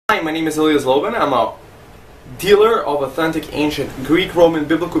Hi, my name is Lydia. I'm a dealer of authentic ancient Greek, Roman,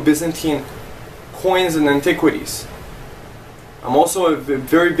 Biblical, Byzantine coins and antiquities. I'm also a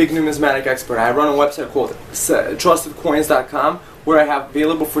very big numismatic expert. I run a website called trustedcoins.com where I have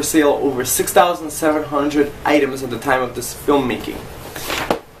available for sale over 6,700 items at the time of this filmmaking.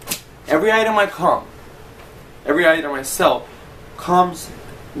 Every item I sell comes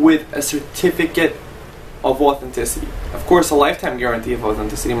with a certificate of authenticity. Of course, a lifetime guarantee of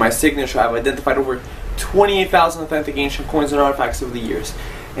authenticity. My signature, I've identified over 28,000 authentic ancient coins and artifacts over the years.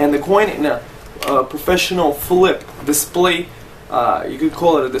 And the coin in a professional flip display, you could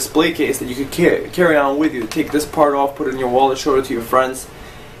call it a display case that you could carry on with you. Take this part off, put it in your wallet, show it to your friends.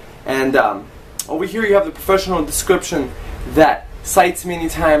 And over here you have the professional description that cites many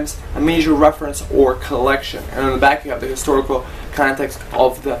times a major reference or collection. And on the back you have the historical context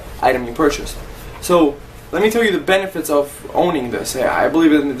of the item you purchased. So let me tell you the benefits of owning this. I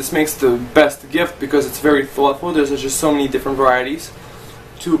believe that this makes the best gift because it's very thoughtful. There's just so many different varieties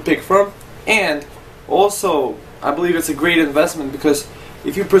to pick from. And also, I believe it's a great investment because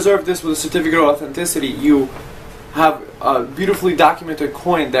if you preserve this with a certificate of authenticity, you have a beautifully documented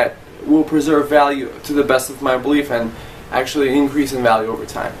coin that will preserve value to the best of my belief and actually increase in value over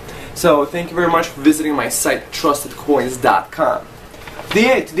time. So thank you very much for visiting my site, trustedcoins.com.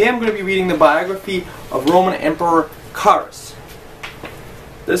 Today I'm going to be reading the biography of Roman Emperor Carus.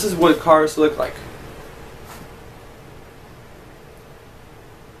 This is what Carus looked like.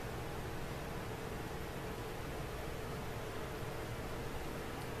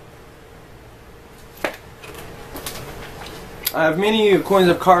 I have many coins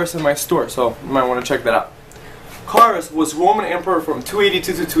of Carus in my store, so you might want to check that out. Carus was Roman emperor from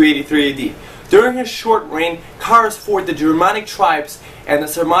 282 to 283 AD. During his short reign, Carus fought the Germanic tribes and the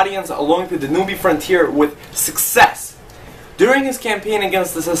Sarmatians along the Danube frontier with success. During his campaign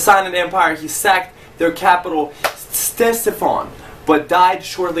against the Sassanid Empire, he sacked their capital Ctesiphon, but died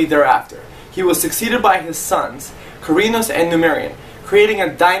shortly thereafter. He was succeeded by his sons, Carus and Numerian, creating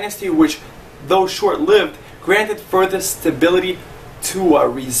a dynasty which, though short-lived, granted further stability to a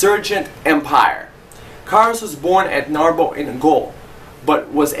resurgent empire. Carus was born at Narbo in Gaul,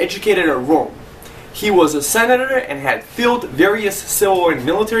 but was educated at Rome. He was a senator and had filled various civil and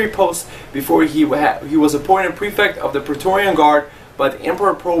military posts before he was appointed prefect of the Praetorian Guard by the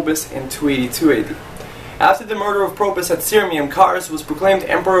Emperor Probus in 282 AD. After the murder of Probus at Sirmium, Carus was proclaimed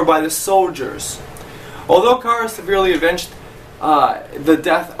emperor by the soldiers. Although Carus severely avenged the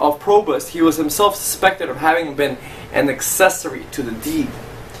death of Probus, he was himself suspected of having been an accessory to the deed.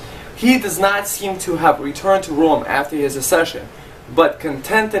 He does not seem to have returned to Rome after his accession, but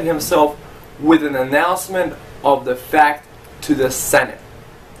contented himself with an announcement of the fact to the Senate.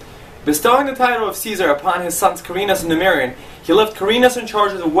 Bestowing the title of Caesar upon his sons Carus and Numerian, he left Carus in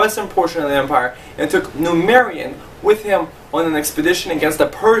charge of the western portion of the empire and took Numerian with him on an expedition against the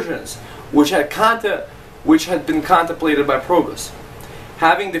Persians, which had been contemplated by Probus.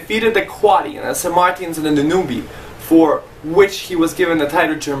 Having defeated the Quadi and the Sarmatians in the Danube, for which he was given the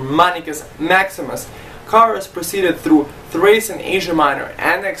title Germanicus Maximus, Carus proceeded through Thrace and Asia Minor,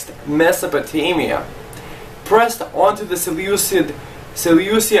 annexed Mesopotamia, pressed onto the Seleucia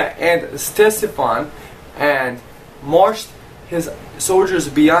and Ctesiphon, and marched his soldiers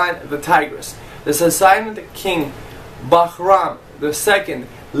beyond the Tigris. The Sassanid king Bahram II,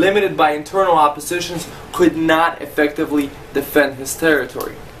 limited by internal oppositions, could not effectively defend his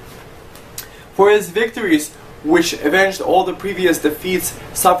territory. For his victories, which avenged all the previous defeats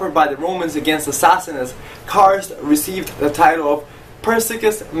suffered by the Romans against the Sassanids, Carus received the title of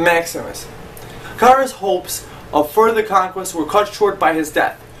Persicus Maximus. Carus' hopes of further conquest were cut short by his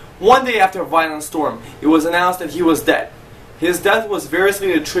death. One day after a violent storm, it was announced that he was dead. His death was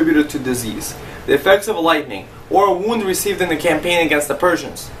variously attributed to disease, the effects of lightning, or a wound received in the campaign against the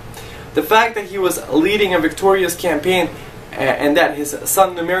Persians. The fact that he was leading a victorious campaign and that his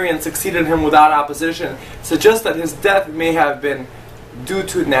son Numerian succeeded him without opposition suggests that his death may have been due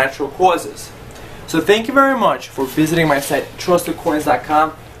to natural causes. So thank you very much for visiting my site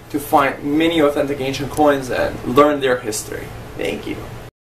trustedcoins.com to find many authentic ancient coins and learn their history. Thank you.